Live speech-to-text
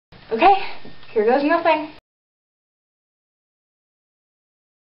Okay, here goes nothing.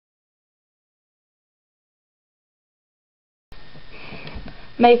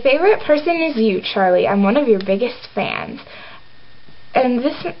 My favorite person is you, Charlie. I'm one of your biggest fans. And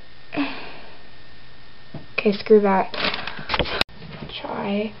this... Okay, screw that.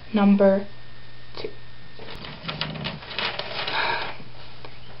 Try number 2.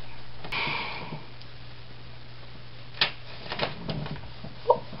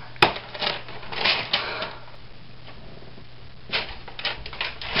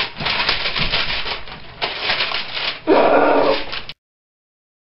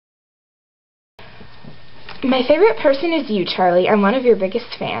 My favorite person is you, Charlie. I'm one of your biggest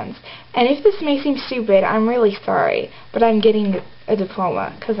fans. And if this may seem stupid, I'm really sorry, but I'm getting a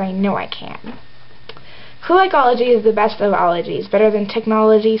diploma, because I know I can. Coollikeology is the best of ologies, better than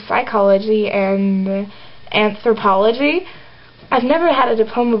technology, psychology, and anthropology. I've never had a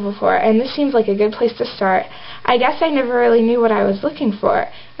diploma before, and this seems like a good place to start. I guess I never really knew what I was looking for,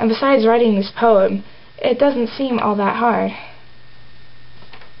 and besides writing this poem, it doesn't seem all that hard.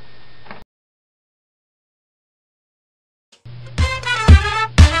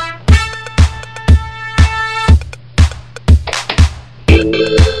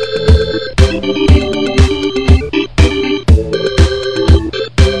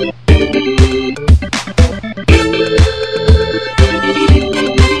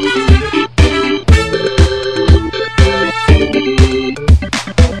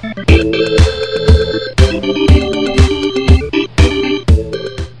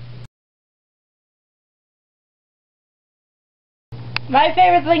 My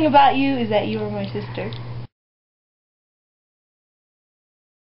favorite thing about you is that you are my sister.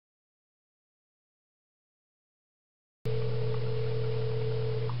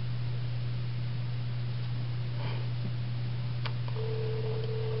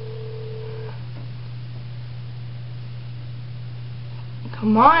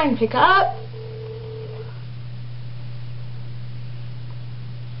 Come on, pick up.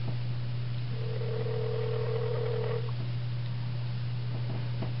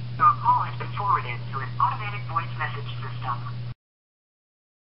 Your call has been forwarded to an automatic voice message system.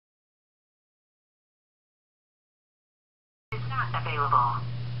 Is not available.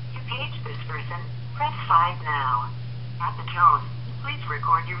 To page this person, press 5 now. At the tone, please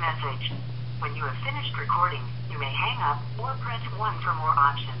record your message. When you have finished recording, you may hang up or press 1 for more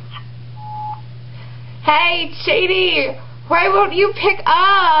options. Hey, Shady! Why won't you pick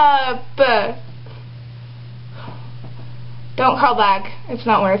up? Don't call back. It's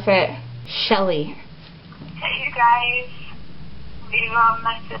not worth it. Shelly. Hey, you guys. Leave a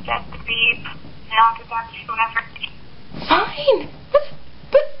message at the beep, and I'll get back to you whenever. Fine.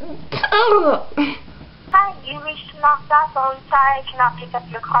 Hi, you reached an off-the phone. Sorry, I cannot pick up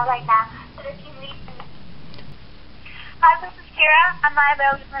your call right now. But if you leave... Hi, this is Kira. I'm not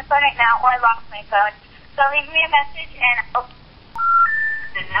able to use my phone right now, or I lost my phone. So leave me a message, and I'll...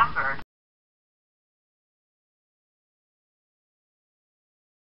 The number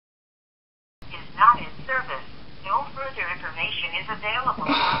is not in service. No further information is available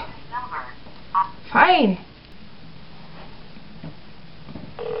on this number. Fine.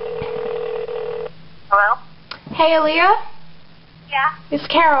 Hello? Hey, Aaliyah. Yeah? It's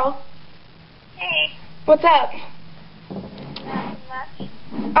Carol. Hey. What's up? Not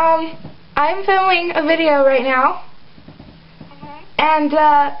much. I'm filming a video right now. And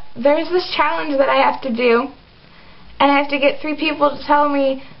there's this challenge that I have to do. And I have to get 3 people to tell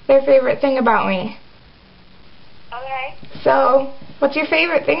me their favorite thing about me. Okay. So, what's your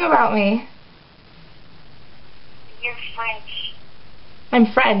favorite thing about me? You're French. I'm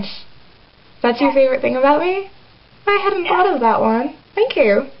French. That's your favorite thing about me? I hadn't thought of that one. Thank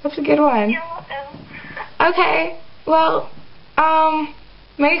you. That's a good one. You're welcome. Okay. Well,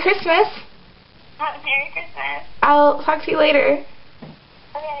 Merry Christmas. Merry Christmas. I'll talk to you later.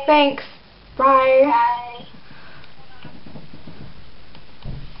 Okay. Thanks. Bye. Bye.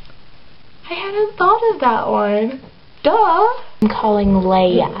 I hadn't thought of that one. Duh. I'm calling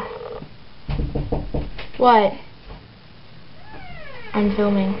Leia. What? I'm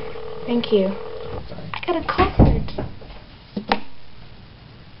filming. Thank you. I got a card.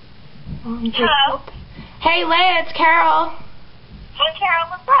 Hello? Hey, Leia, it's Carol. Hey, Carol,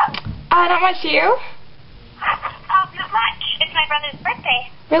 what's up? Not much, you? Not much. It's my brother's birthday.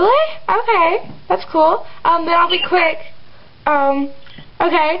 Really? Okay. That's cool. Then I'll be quick.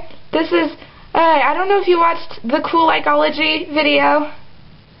 Okay. This is, I don't know if you watched the Coollikeology video.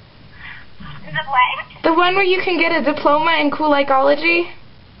 The what? The one where you can get a diploma in Coollikeology.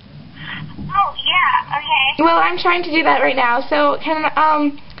 Oh, yeah, okay. Well, I'm trying to do that right now, so can,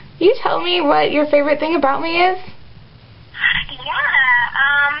 you tell me what your favorite thing about me is?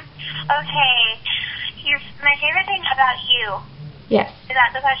 Yeah, okay. My favorite thing about you. Yes. Is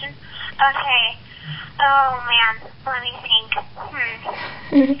that the question? Okay. Oh, man. Let me think.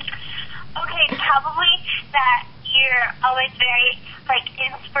 Okay, probably that you're always very, like,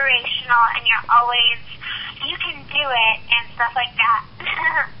 inspirational and you're always, you can do it and stuff like that.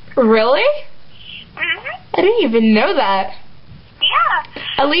 Really? Mm-hmm. I didn't even know that. Yeah.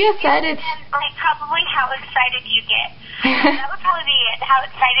 Aaliyah said it's... And, like, probably how excited you get. That would probably be it. How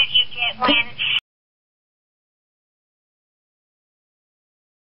excited you get when...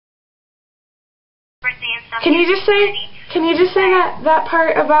 Can you just say that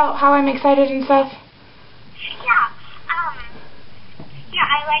part about how I'm excited and stuff? Yeah. Yeah,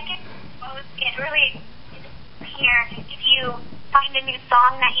 I like it. It really here if you find a new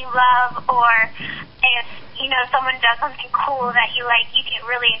song that you love, or if someone does something cool that you like, you get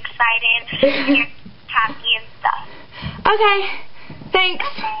really excited and you're happy and stuff. Okay. Thanks.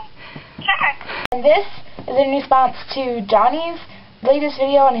 Okay. Sure. And this is in response to Johnny's latest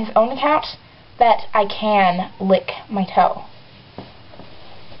video on his own account that I can lick my toe.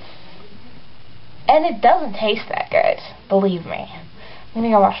 And it doesn't taste that good, believe me. I'm gonna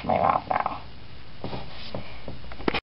go wash my mouth now.